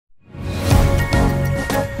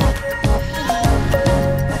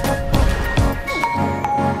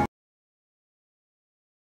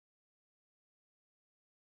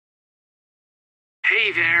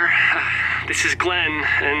Hey there, this is Glenn,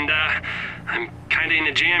 and I'm kinda in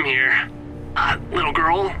a jam here. Little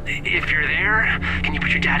girl, if you're there, can you put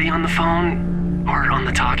your daddy on the phone? Or on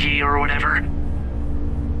the talkie or whatever?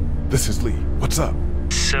 This is Lee. What's up?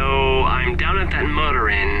 So, I'm down at that motor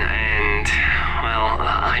inn, and, well,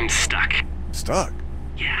 I'm stuck. Stuck?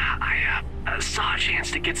 Yeah, I saw a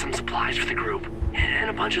chance to get some supplies for the group, and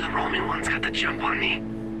a bunch of the Roman ones got the jump on me.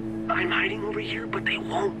 I'm hiding over here, but they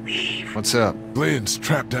won't leave. What's up? Glenn's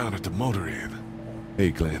trapped down at the motor inn.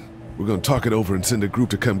 Hey, Glenn. We're gonna talk it over and send a group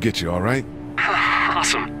to come get you, all right?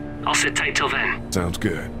 Awesome. I'll sit tight till then. Sounds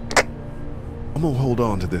good. I'm gonna hold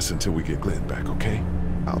on to this until we get Glenn back, okay?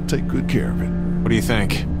 I'll take good care of it. What do you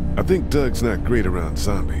think? I think Doug's not great around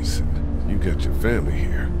zombies, and you got your family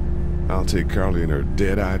here. I'll take Carly and her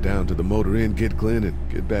dead eye down to the motor inn, get Glenn, and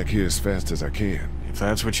get back here as fast as I can. If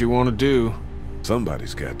that's what you want to do.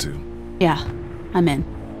 Somebody's got to. Yeah, I'm in.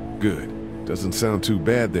 Good. Doesn't sound too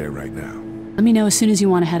bad there right now. Let me know as soon as you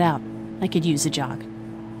want to head out. I could use a jog.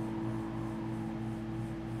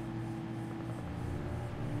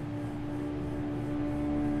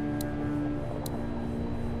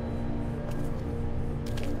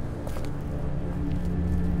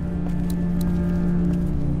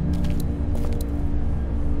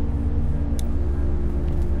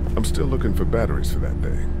 I'm still looking for batteries for that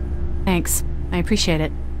thing. Thanks. I appreciate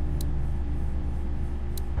it.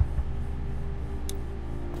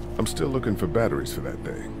 I'm still looking for batteries for that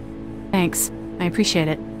thing. Thanks. I appreciate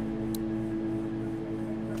it.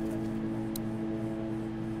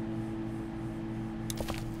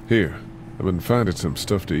 Here, I've been finding some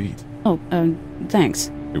stuff to eat. Oh, thanks.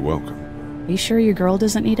 You're welcome. Are you sure your girl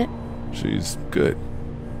doesn't need it? She's good.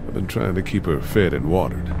 I've been trying to keep her fed and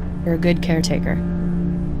watered. You're a good caretaker.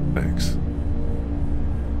 Thanks.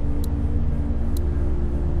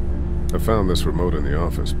 I found this remote in the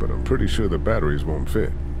office, but I'm pretty sure the batteries won't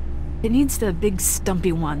fit. It needs the big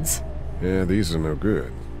stumpy ones. Yeah, these are no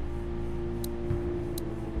good.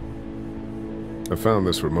 I found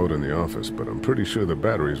this remote in the office, but I'm pretty sure the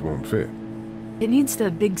batteries won't fit. It needs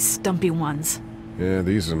the big stumpy ones. Yeah,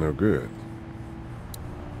 these are no good.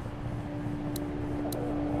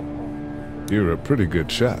 You're a pretty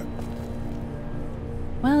good shot.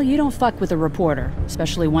 Well, you don't fuck with a reporter,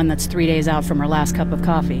 especially one that's 3 days out from her last cup of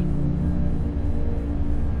coffee.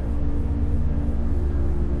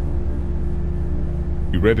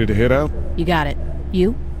 You ready to head out? You got it.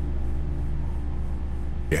 You?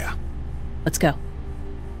 Yeah. Let's go.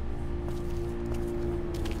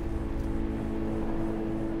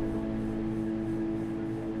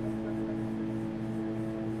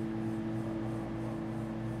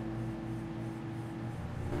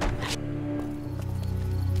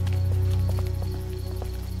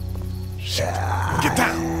 Get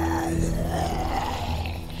down!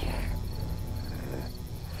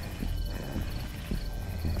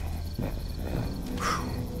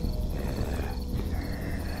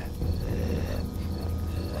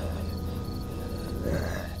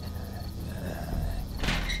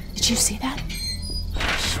 Did you see that?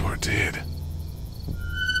 Sure did.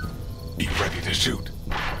 You ready to shoot?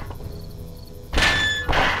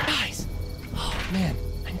 Guys! Oh, man,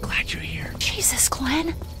 I'm glad you're here. Jesus,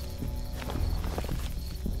 Glenn.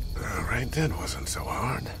 Alright, that wasn't so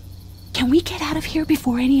hard. Can we get out of here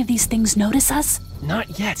before any of these things notice us?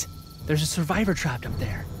 Not yet. There's a survivor trapped up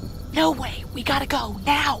there. No way. We gotta go,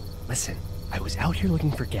 now. Listen, I was out here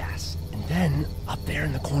looking for gas, and then, up there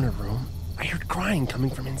in the corner room, I heard crying coming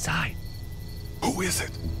from inside. Who is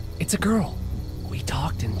it? It's a girl. We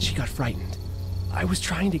talked and she got frightened. I was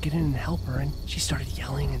trying to get in and help her, and she started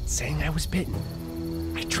yelling and saying I was bitten.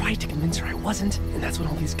 I tried to convince her I wasn't, and that's when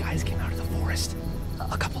all these guys came out of the forest.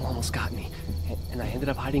 A couple almost got me, and I ended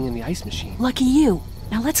up hiding in the ice machine. Lucky you.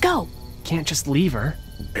 Now let's go. Can't just leave her.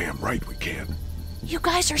 Damn right we can. You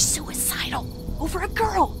guys are suicidal. Over a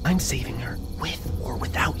girl. I'm saving her, with or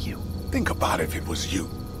without you. Think about if it was you.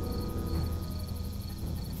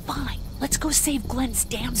 Fine. Let's go save Glenn's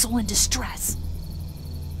damsel in distress.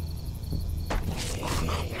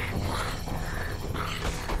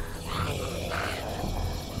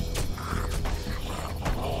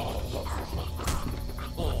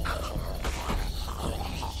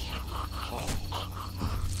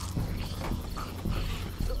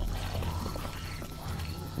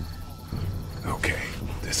 Okay,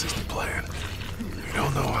 this is the plan. We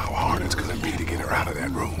don't know how hard it's gonna be to get her out of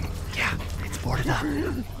that room. Yeah, it's boarded up.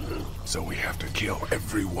 So we have to kill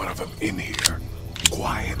every one of them in here.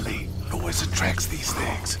 Quietly. Noise attracts these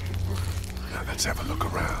things. Now let's have a look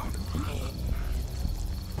around.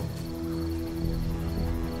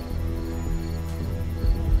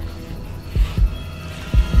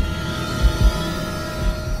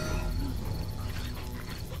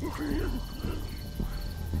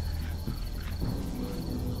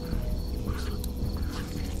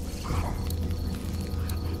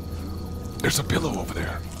 There's a pillow over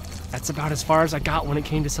there. That's about as far as I got when it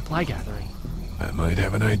came to supply gathering. I might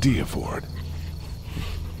have an idea for it.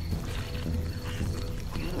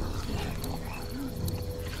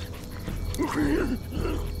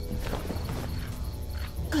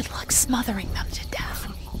 Good luck smothering them to death.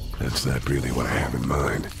 That's not really what I have in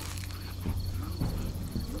mind.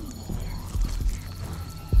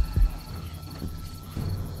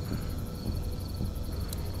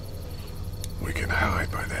 We can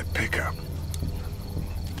hide by that pickup.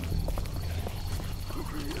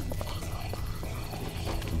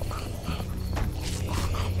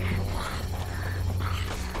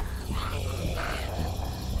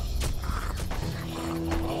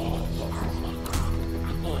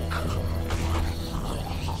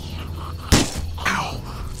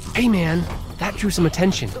 Hey man, that drew some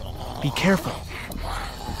attention. Be careful.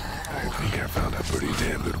 I think I found a pretty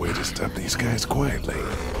damn good way to stop these guys quietly.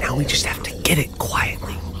 Now we just have to get it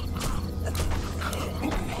quietly.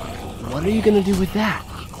 What are you gonna do with that?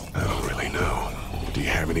 I don't really know. Do you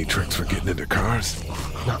have any tricks for getting into cars?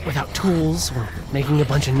 Not without tools or making a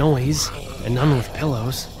bunch of noise, and none with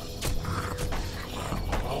pillows.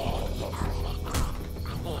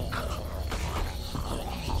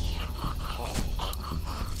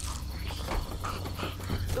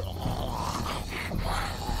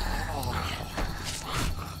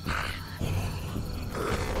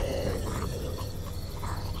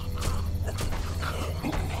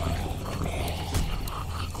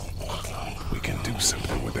 We can do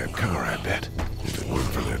something with that car, I bet. If it weren't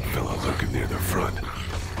for that fella lurking near the front.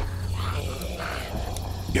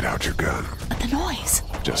 Get out your gun. But the noise.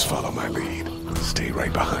 Just follow my lead. Stay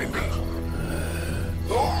right behind me.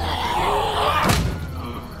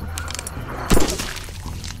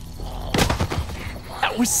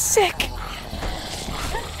 That was sick!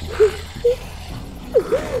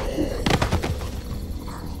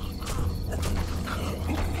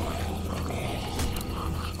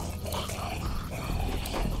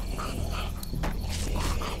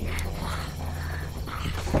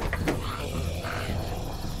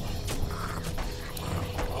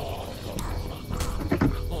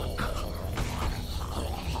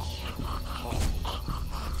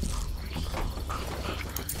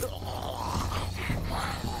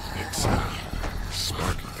 It's a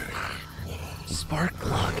sparky thing. Spark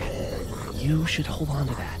plug. You should hold on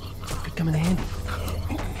to that. Could come in handy.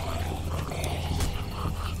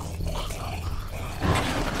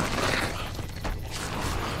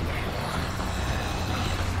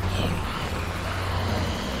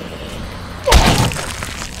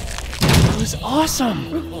 That was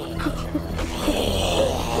awesome!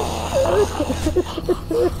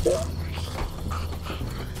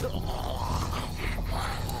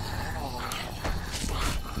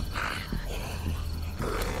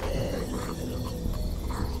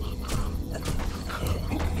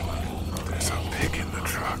 There's a pig in the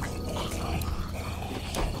truck.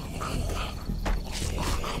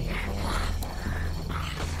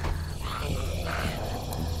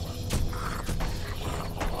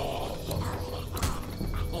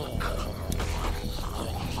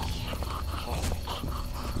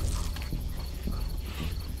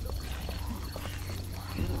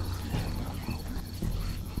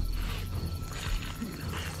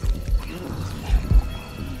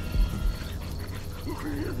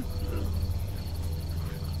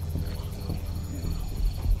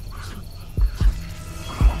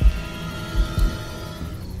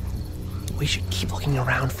 We should keep looking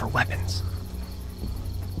around for weapons.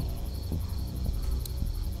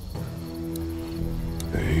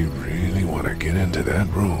 They really want to get into that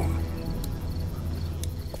room.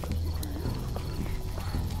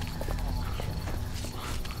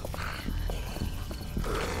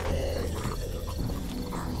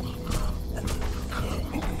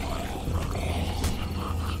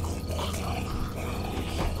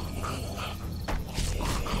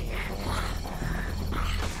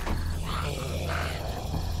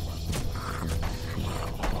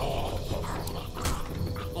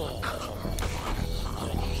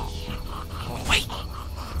 Wait!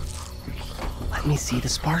 Let me see the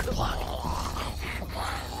spark plug.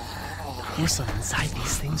 The porcelain inside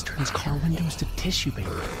these things turns car windows to tissue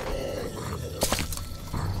paper.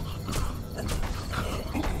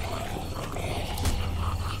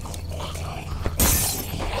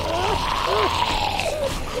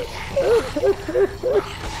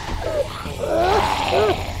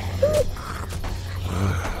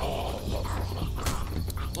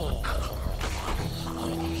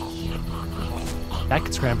 That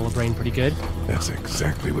could scramble a little brain pretty good. That's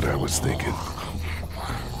exactly what I was thinking.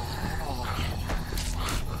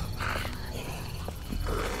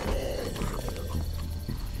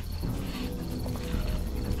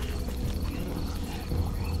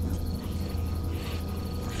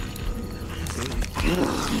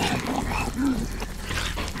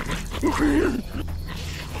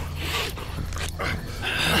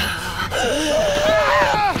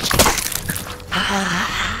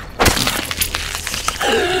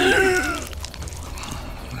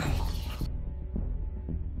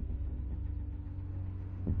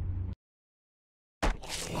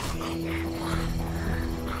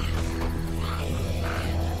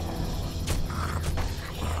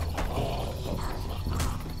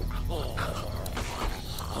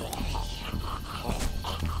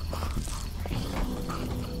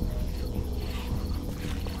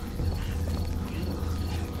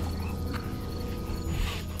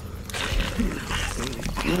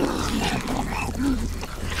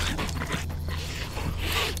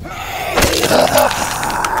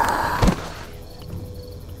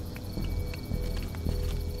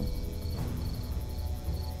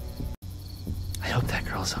 I hope that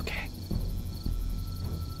girl's okay.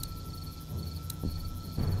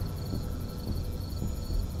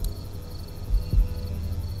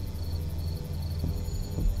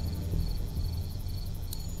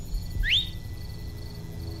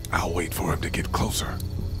 I'll wait for him to get closer.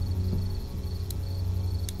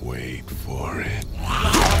 Wait for it.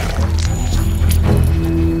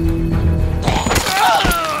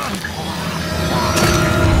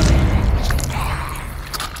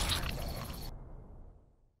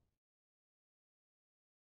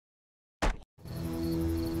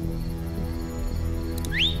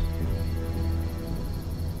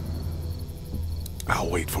 I'll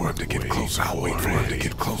wait for him to get closer. I'll wait for him to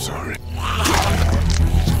get closer.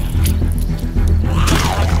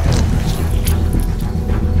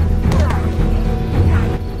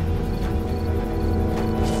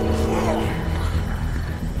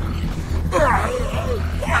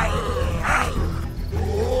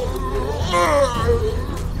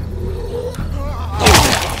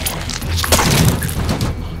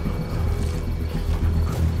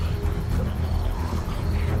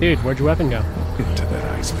 Dude, where'd your weapon go? Into that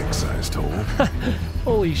ice pick-sized hole.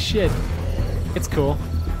 Holy shit. It's cool.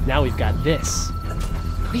 Now we've got this.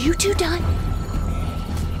 Are you two done?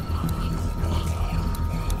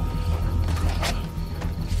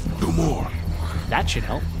 Two more. That should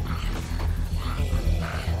help.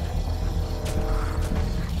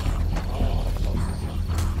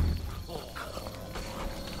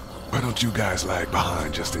 Why don't you guys lag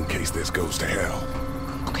behind just in case this goes to hell?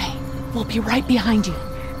 Okay, we'll be right behind you.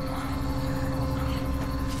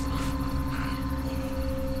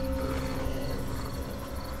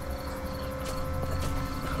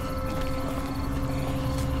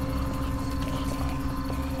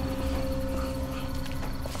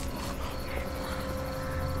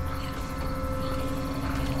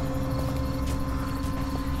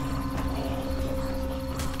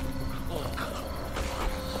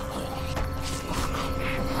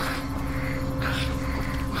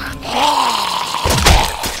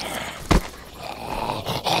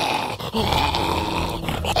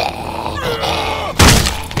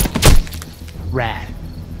 Rad.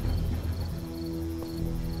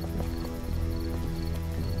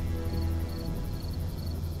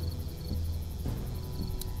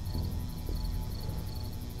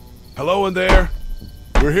 Hello in there.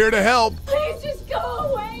 We're here to help. Please just go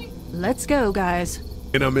away. Let's go, guys.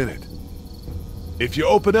 In a minute. If you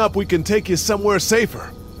open up, we can take you somewhere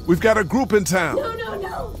safer. We've got a group in town.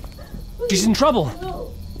 No. She's in trouble.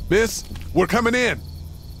 No. Miss, we're coming in.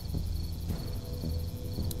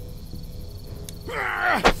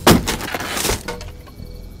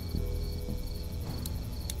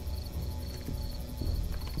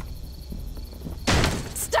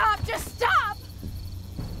 Stop, just stop.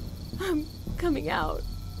 I'm coming out.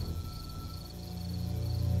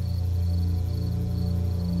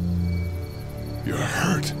 You're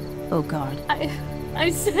hurt. Oh, God.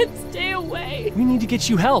 I said stay away. We need to get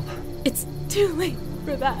you help. It's too late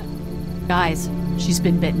for that. Guys, she's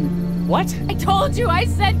been bitten. What? I told you, I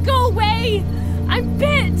said go away. I'm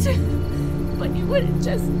bit. But you wouldn't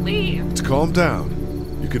just leave. Let's calm down.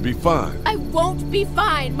 You could be fine. I won't be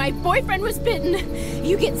fine. My boyfriend was bitten.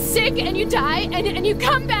 You get sick and you die and you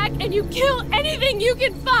come back and you kill anything you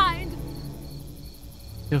can find.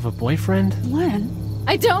 You have a boyfriend? When?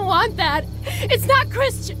 I don't want that. It's not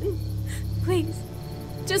Christian. Please,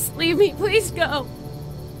 just leave me. Please go.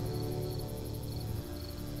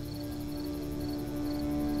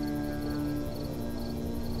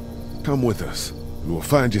 Come with us. and we'll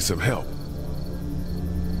find you some help.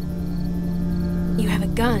 You have a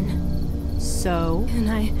gun. So? Can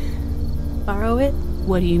I borrow it?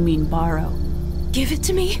 What do you mean, borrow? Give it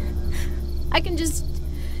to me. I can just,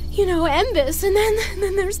 end this, and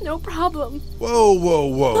then there's no problem. Whoa, whoa,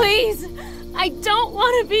 whoa. Please! I don't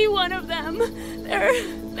want to be one of them.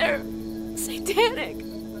 They're satanic.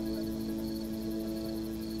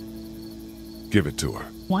 Give it to her.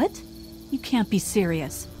 What? You can't be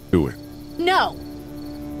serious. Do it. No!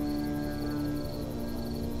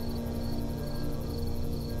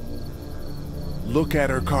 Look at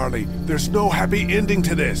her, Carly. There's no happy ending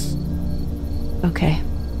to this. Okay.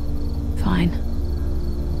 Fine.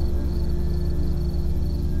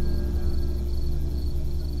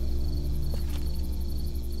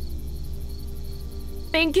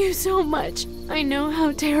 Thank you so much. I know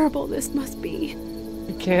how terrible this must be.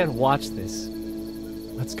 We can't watch this.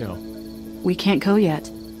 Let's go. We can't go yet.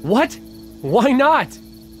 What? Why not?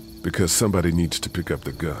 Because somebody needs to pick up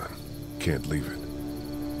the gun. Can't leave it.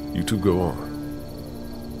 You two go on.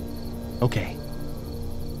 Okay.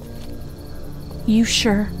 You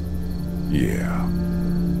sure? Yeah.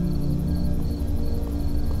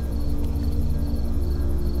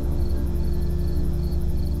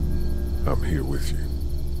 I'm here with you.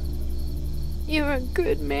 You're a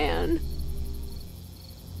good man.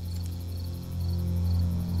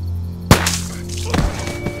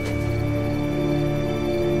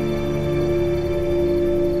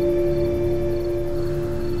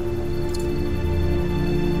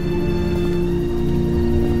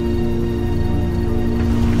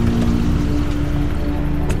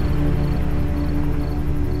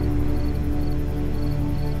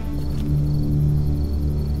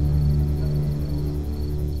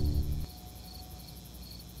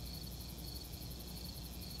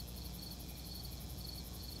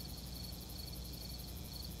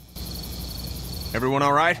 Everyone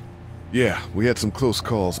all right? Yeah, we had some close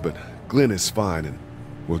calls, but Glenn is fine and,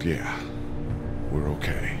 well, yeah, we're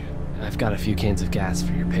okay. I've got a few cans of gas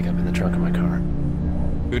for your pickup in the trunk of my car.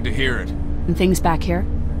 Good to hear it. And things back here?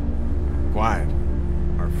 Quiet.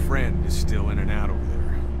 Our friend is still in and out over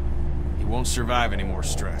there. He won't survive any more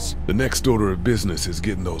stress. The next order of business is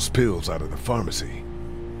getting those pills out of the pharmacy.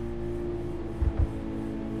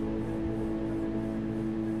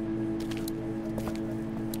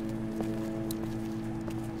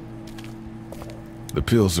 The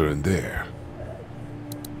pills are in there.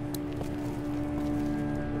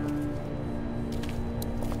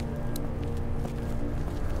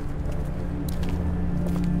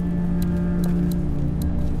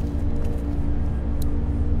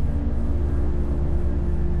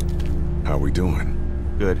 How we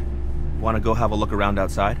doing? Good. Want to go have a look around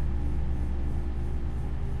outside?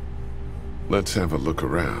 Let's have a look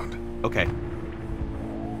around. Okay.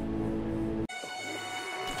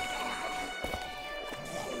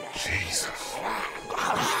 Jesus.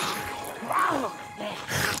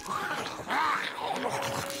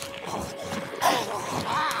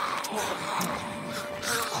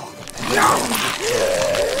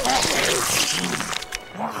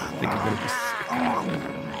 Think I'm gonna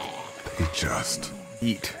They just...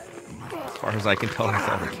 eat. As far as I can tell, that's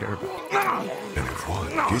all they care about. And if one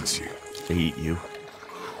gets you... They eat you.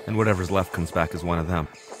 And whatever's left comes back as one of them.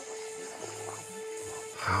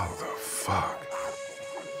 How the fuck?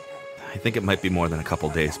 I think it might be more than a couple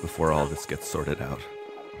days before all this gets sorted out.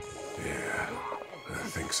 Yeah, I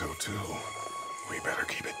think so too. We better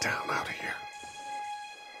keep it down out of here.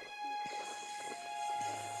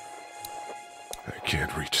 I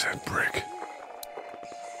can't reach that brick.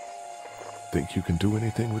 Think you can do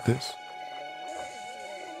anything with this?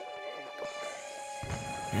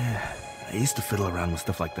 Yeah, I used to fiddle around with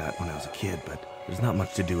stuff like that when I was a kid, but there's not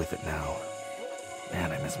much to do with it now.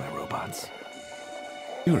 Man, I miss my robots.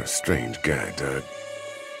 You're a strange guy, Doug.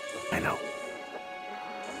 I know.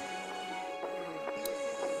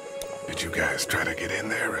 Did you guys try to get in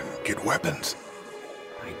there and get weapons?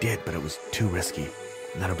 I did, but it was too risky.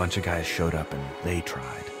 And then a bunch of guys showed up and they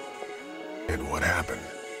tried. And what happened?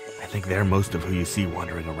 I think they're most of who you see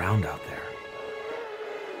wandering around out there.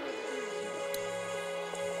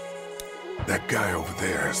 That guy over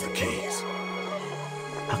there has the keys.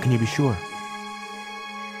 How can you be sure?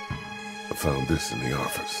 I found this in the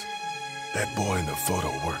office. That boy in the photo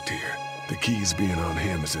worked here. The keys being on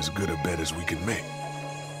him is as good a bet as we can make.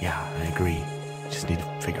 Yeah, I agree. Just need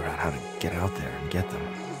to figure out how to get out there and get them.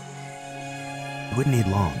 It wouldn't need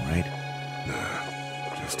long, right?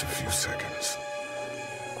 Nah, just a few seconds.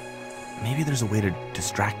 Maybe there's a way to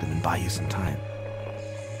distract them and buy you some time.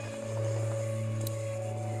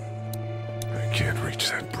 I can't reach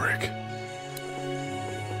that brick.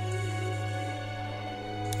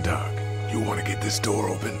 get this door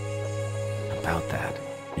open? About that.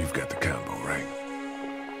 You've got the combo, right?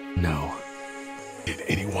 No. Did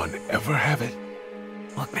anyone ever have it?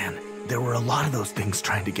 Look, man, there were a lot of those things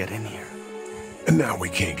trying to get in here. And now we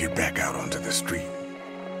can't get back out onto the street.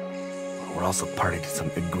 We're also party to some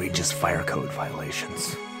egregious fire code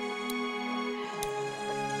violations.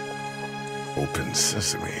 Open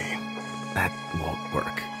sesame. That won't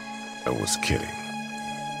work. I was kidding.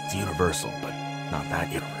 It's universal, but not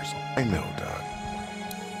that universal. I know, Doc.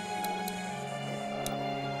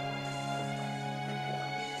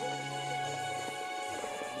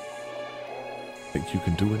 Think you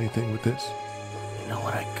can do anything with this? You know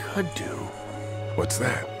what I could do? What's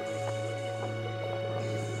that?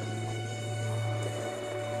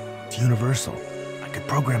 It's universal. I could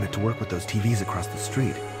program it to work with those TVs across the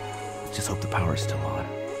street. Just hope the power's still on.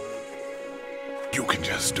 You can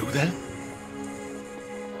just do that?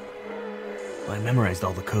 Well, I memorized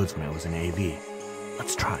all the codes when I was in AV.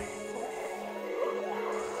 Let's try.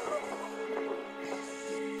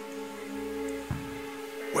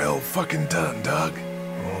 Well fucking done, Doc.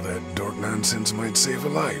 All that dork nonsense might save a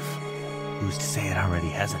life. Who's to say it already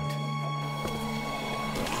hasn't?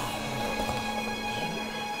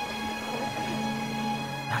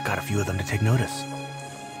 That got a few of them to take notice.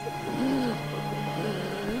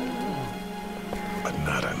 But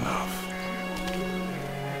not enough.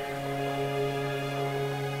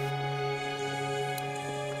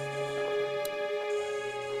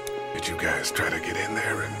 Did you guys try to get in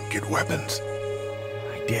there and get weapons?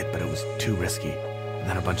 I did, but it was too risky. And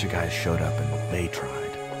then a bunch of guys showed up and they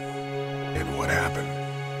tried. And what happened?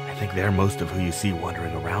 I think they're most of who you see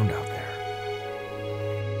wandering around out there.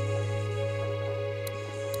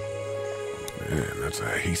 Man, that's a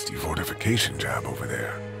hasty fortification job over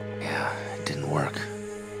there. Yeah, it didn't work.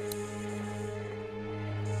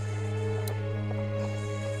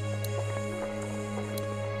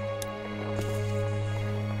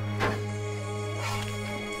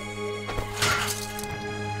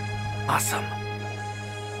 Awesome.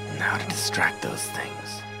 Now to distract those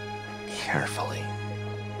things. Carefully.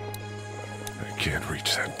 I can't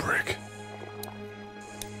reach that brick.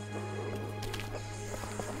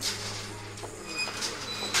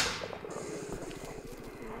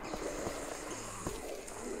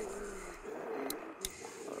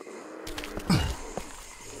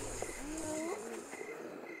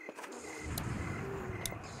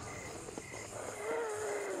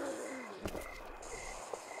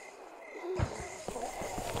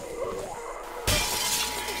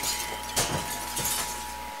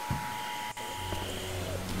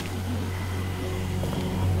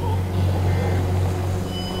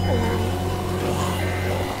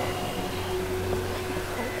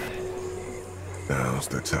 Now's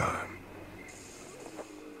the time.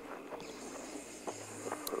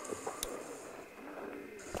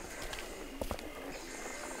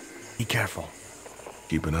 Be careful.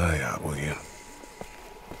 Keep an eye out, will you?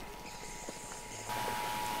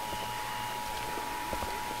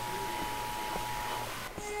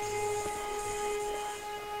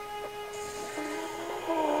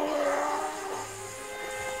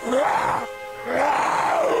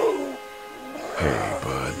 Hey,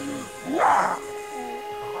 bud.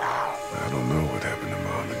 I don't know what happened to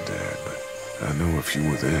Mom and Dad, but I know if you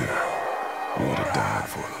were there, you would have died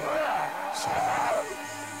for them. So,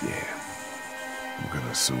 yeah. I'm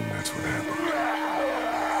gonna assume that's what happened.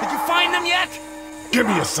 Did you find them yet? Give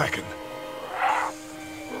me a second.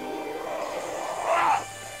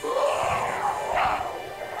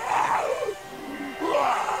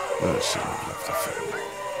 I shouldn't have left the family.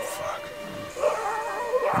 Fuck.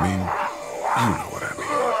 I mean, you know what I mean.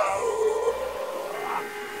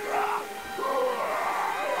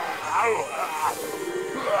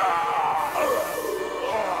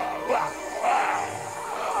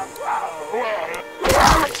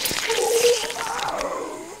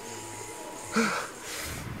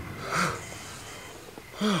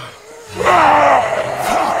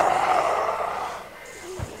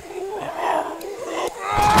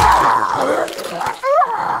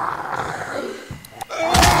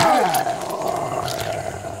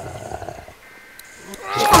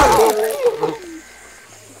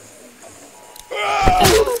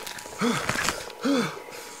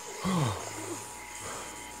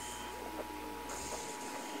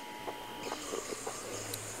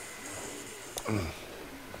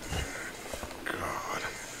 God.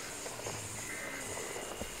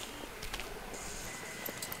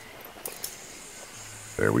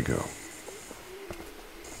 There we go.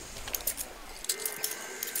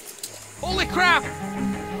 Holy crap!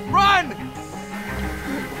 Run!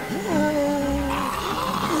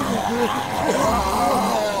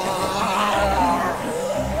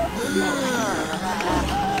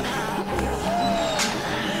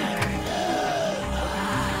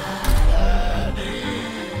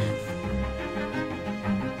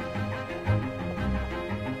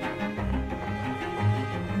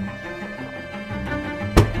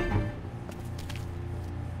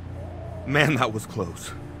 Man, that was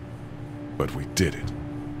close. But we did it.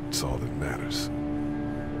 It's all that matters.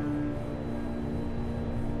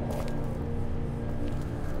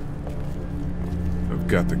 I've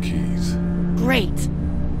got the keys. Great.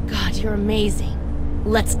 God, you're amazing.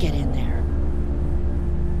 Let's get in there.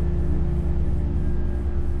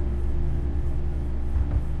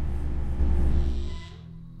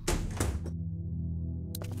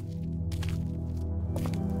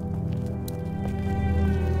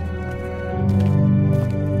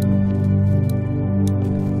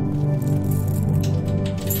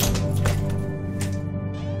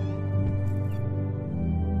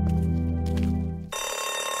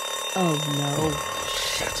 Oh no.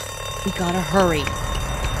 Shit. We gotta hurry.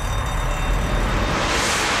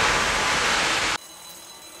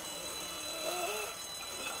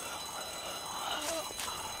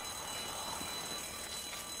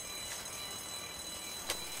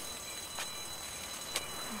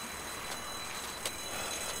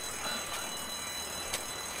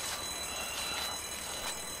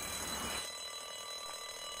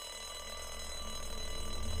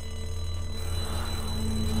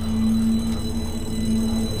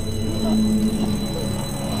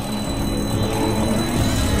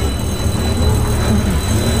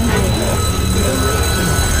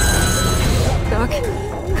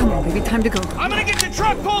 Time to go. I'm gonna get the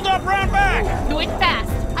truck pulled up round back! Do it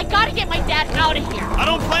fast. I gotta get my dad out of here. I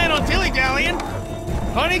don't plan on dilly-dallying.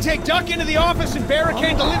 Honey, take Duck into the office and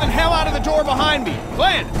barricade the living hell out of the door behind me.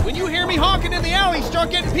 Glenn, when you hear me honking in the alley, start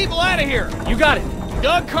getting people out of here. You got it.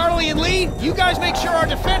 Doug, Carly, and Lee, you guys make sure our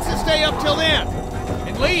defenses stay up till then.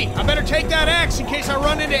 And Lee, I better take that axe in case I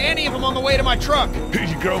run into any of them on the way to my truck. Here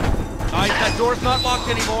you go. That door's not locked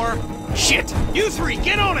anymore. Shit! You three,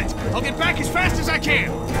 get on it! I'll get back as fast as I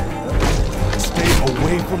can. Stay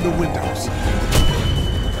away from the windows.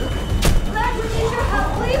 Dad, we need your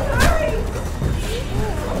help. Please hurry!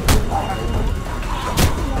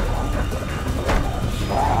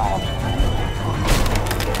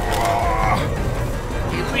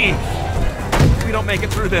 Lee, if we don't make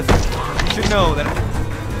it through this, you should know that I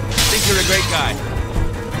think you're a great guy.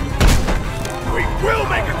 We will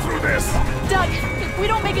make it through this! Doug, if we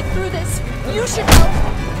don't make it through this, you should know.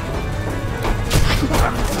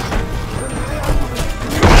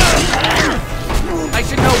 I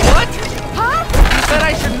should know what? Huh? You said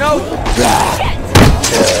I should know. Shit!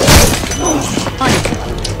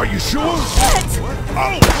 Are you sure? Shit!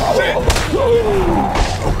 Oh, shit!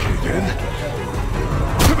 Okay, then.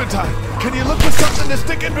 Clementine, can you look for something to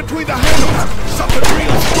stick in between the handles? Something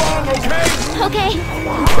real strong, okay? Okay.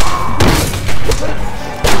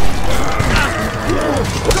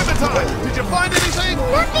 Clementine, did you find anything?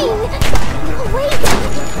 Nothing! Wait!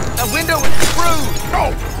 The window is screwed.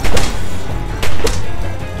 Oh!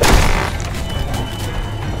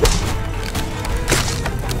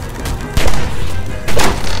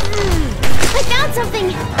 I found something!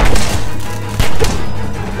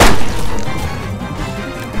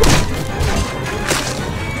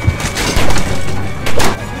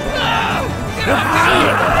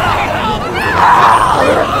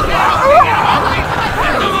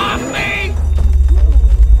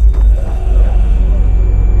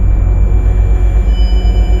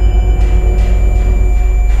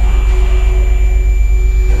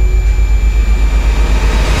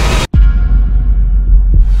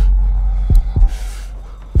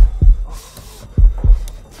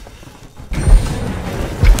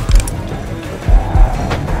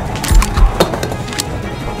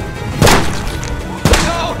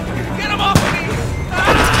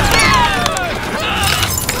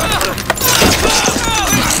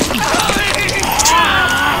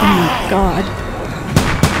 God.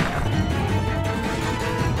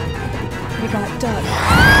 We got Doug.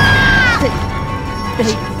 They got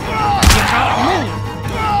me.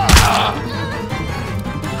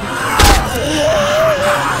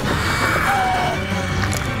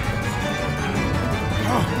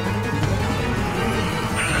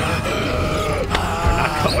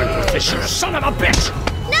 You son of a bitch!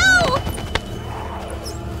 No!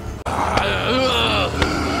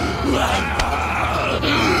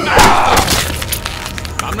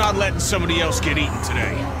 I'm not letting somebody else get eaten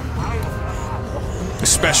today.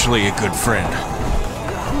 Especially a good friend.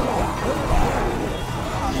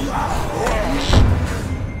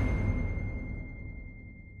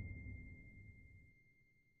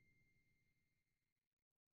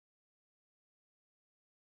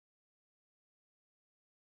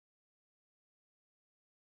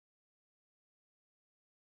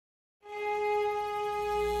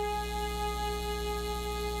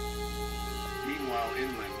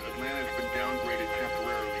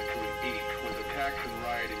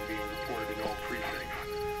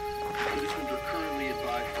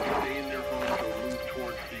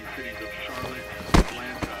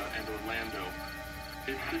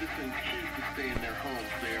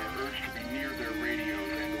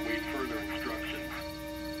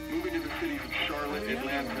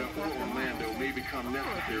 Atlanta or Orlando may become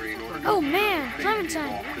necessary in order to... Oh man,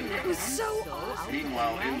 Clementine, it was so awesome.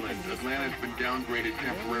 Meanwhile, inland, Atlanta's been downgraded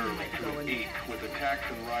temporarily to an 8, with attacks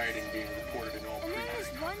and rioting being reported in all And then this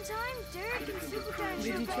precincts. one time, Derek and Super Dad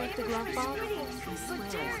Did you check the glove box?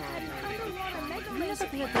 But Derek had to undergo a mega You never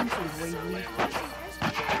pay attention when you read things.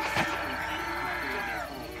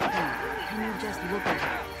 Can you just look at it?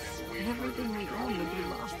 Everything we own would be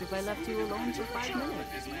lost if I left you alone for 5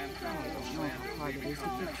 minutes. I don't know how hard it is to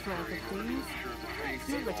keep track of things. It's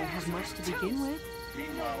not like I have much to begin with.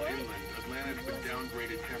 Meanwhile, inland, Atlanta's been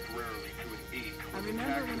downgraded temporarily to an 8, I with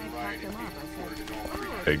remember attacks when I and packed rioting them up, being I reported in all said,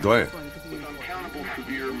 precincts. Hey, Glenn. it's going to be With uncountable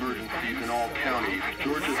severe emergencies in all counties,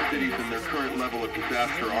 Georgia's cities and their current level of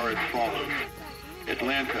disaster are as follows.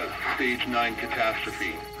 Atlanta, stage 9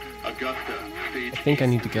 catastrophe. Augusta, stage I think I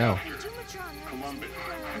need to go. Columbus.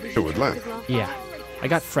 To Atlanta. Yeah, I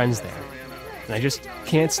got friends there. And I just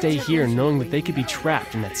can't stay here knowing that they could be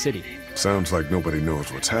trapped in that city. Sounds like nobody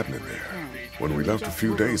knows what's happening there. When we left a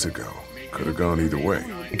few days ago, could have gone either way.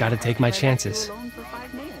 I gotta take my chances. alone for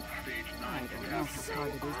 5 minutes. I don't know how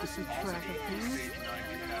hard it is to keep track of things.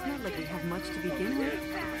 It's not like we have much to begin with.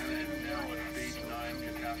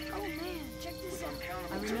 Oh man, check this out.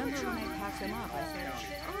 I remember when I packed them up, I said,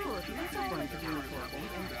 oh, if these are going to be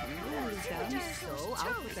important, and write them, so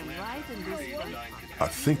I'll put them right in this one. I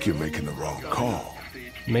think you're making the wrong call.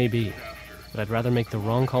 Maybe. But I'd rather make the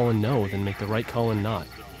wrong call and no than make the right call and not.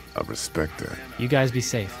 I respect that. You guys be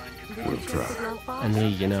safe. We'll try. And Lee,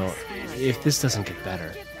 you know, if this doesn't get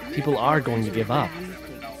better, people are going to give up.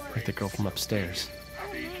 Like the girl from upstairs.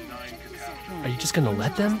 Are you just gonna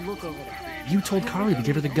let them? Look over there. You told Carly to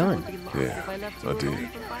give her the gun. Yeah, I did.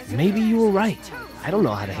 Maybe you were right. I don't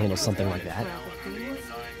know how to handle something like that.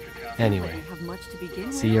 Anyway, Have much to begin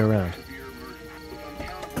with. see you around.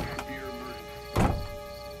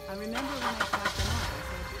 I remember when I packed them up,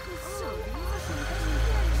 I said, oh,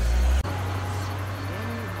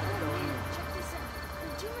 Check this out.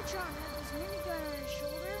 The Dumatron had this minigun on his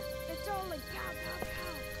shoulder. It's all like pow, pow,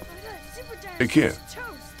 pow. I thought Super Dad Hey, kid. was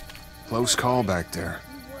toast. Close call back there.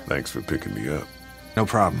 Thanks for picking me up. No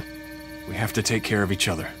problem. We have to take care of each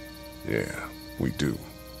other. Yeah, we do.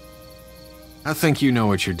 I think you know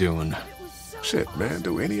what you're doing. Shit, man,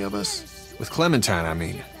 do any of us? With Clementine, I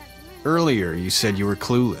mean. Earlier, you said you were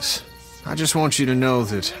clueless. I just want you to know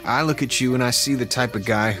that I look at you and I see the type of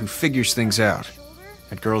guy who figures things out.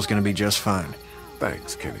 That girl's gonna be just fine.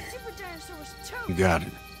 Thanks, Kenny. Super Dinosaur was toast. You got it.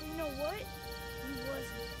 You know what? He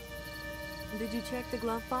wasn't. did you check the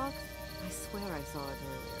glove box? I swear I saw it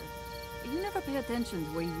earlier. You never pay attention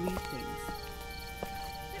to where you leave things.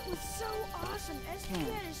 It was so awesome.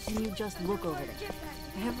 Can you just look over there?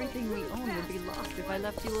 Everything we own would be lost if I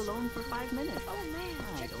left you alone for 5 minutes. Oh man,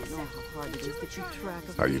 I don't know how hard it is to keep track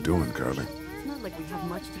of How you things. doing, Carly? It's not like we have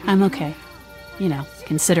much to I'm begin okay. You know,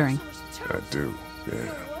 considering. I do,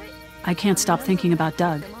 yeah. I can't stop thinking about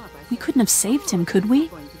Doug. We couldn't have saved him, could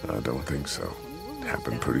we? I don't think so. It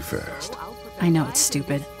happened pretty fast. I know it's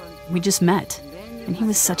stupid. We just met. And he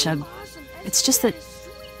was such a... It's just that...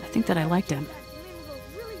 I think that I liked him.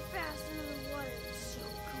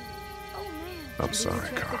 I'm sorry,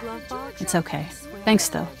 Check the Carl. glove box? It's okay. Thanks,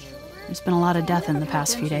 though. There's been a lot of death in the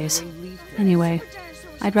past few days. Anyway,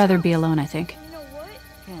 I'd rather be alone, I think.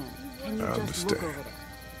 Can you I just understand. look over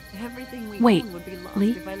there? Everything we Wait, own would be lost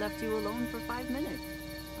Lee? if I left you alone for 5 minutes.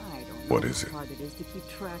 I don't know What is how it? hard it is to keep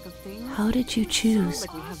track of things. How did you It's choose?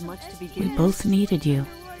 not like we have much to We begin with. both needed you.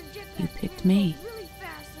 You picked me.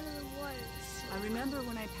 I remember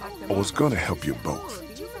when I packed them I was up, gonna help you both.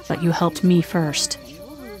 But you helped me first.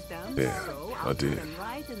 shoulders down, Yeah, so I I'll put did. them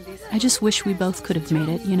right in this I just wish we both could have made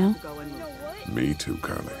it, you know? go and look. Me too,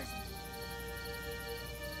 Carly.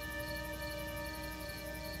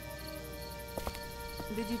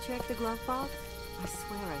 Did you check the glove box? I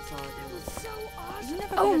swear I saw it earlier. You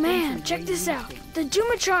never Oh pay man, attention check where this you out. leave things. The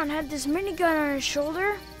Dumatron had this minigun on his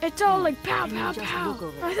shoulder. It's all like pow, Can you pow, just pow. look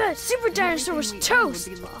over I there? thought Super Dinosaur was Everything we own would toast.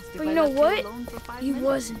 be lost if But I you know left what? alone for 5 He minutes.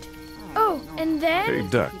 wasn't. I Oh, don't know and how then... Hey,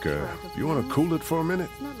 Duck, you wanna cool it for a minute?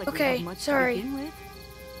 It's not like we Okay, have much to sorry. begin with.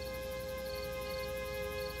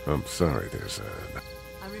 I'm sorry, there's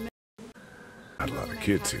I remember not a lot when of I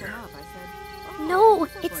kids packed them here. up, I said, No, "Oh,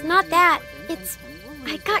 it's we're not going that. to do It's... something.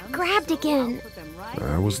 I got grabbed So I'll again. put them right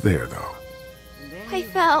I was there, though. and then I you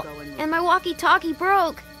fell, go and and my walkie-talkie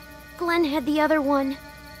broke. Glenn had the other one.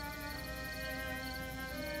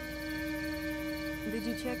 Did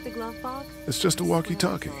you check the glove box? It's just a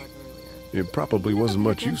walkie-talkie. I swear I saw it earlier. It probably wasn't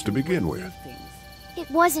much use to begin with. It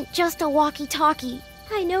wasn't just a walkie-talkie.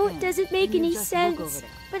 I know it doesn't make any sense,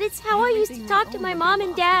 but it's how I used to talk to my mom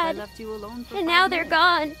and dad. And now they're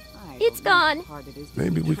gone. It's gone.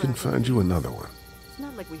 Maybe we can find you another one.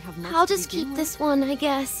 I'll just keep this one, I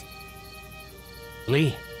guess.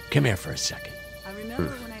 Lee, come here for a second.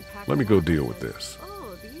 Let me go deal with this.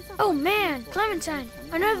 Oh man, Clementine,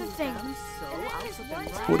 another thing.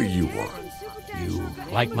 What do you want? You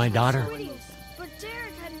like my daughter?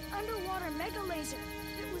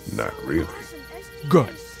 Not really.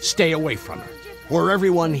 Good. Stay away from her. Or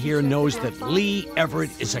everyone here knows that Lee Everett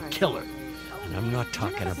is a killer. And I'm not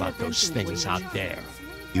talking about those things out there.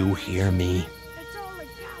 You hear me?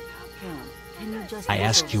 I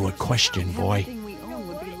asked you a question, boy.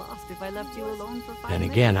 Then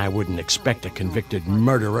again, I wouldn't expect a convicted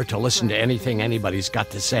murderer to listen to anything anybody's got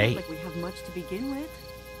to say.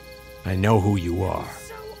 I know who you are.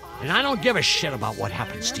 And I don't give a shit about what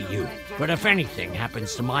happens to you. But if anything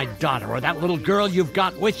happens to my daughter or that little girl you've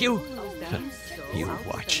got with you, you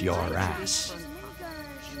watch your ass.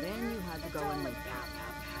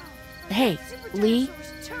 Hey, Lee,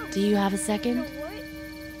 do you have a second?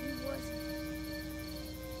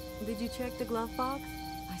 Did you check the glove box?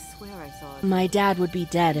 I swear I saw it. My dad would be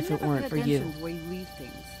dead if it weren't for you.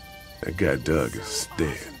 That guy Doug is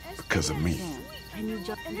dead because of me.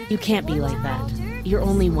 You can't be like that. You're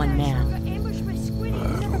only one man.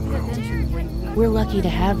 I don't know. We're lucky to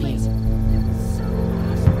have you.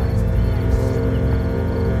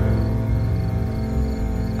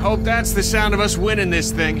 Hope that's the sound of us winning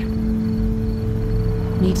this thing.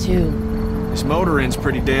 Me too. This motor inn's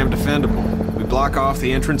pretty damn defendable. We block off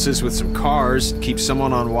the entrances with some cars, keep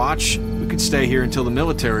someone on watch. We could stay here until the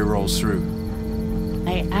military rolls through.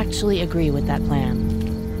 I actually agree with that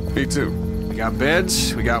plan. Me too. We got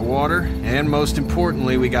beds, we got water, and most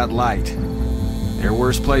importantly, we got light. There are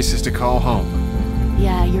worse places to call home.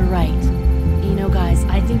 Yeah, you're right. You know, guys,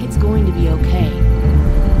 I think it's going to be okay.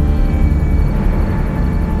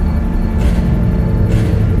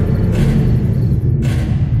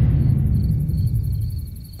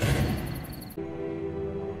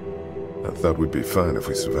 I thought we'd be fine if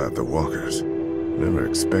we survived the walkers. Never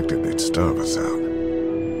expected they'd starve us out.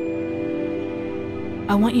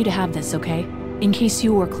 I want you to have this, okay? In case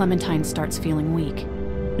you or Clementine starts feeling weak.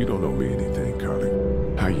 You don't owe me anything, Carly.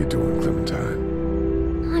 How you doing,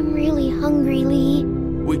 Clementine? I'm really hungry, Lee.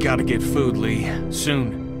 We gotta get food, Lee.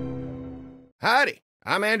 Soon. Howdy,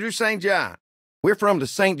 I'm Andrew St. John. We're from the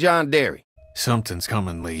St. John Dairy. Something's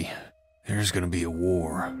coming, Lee. There's gonna be a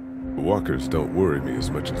war. The walkers don't worry me as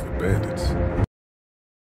much as the bandits.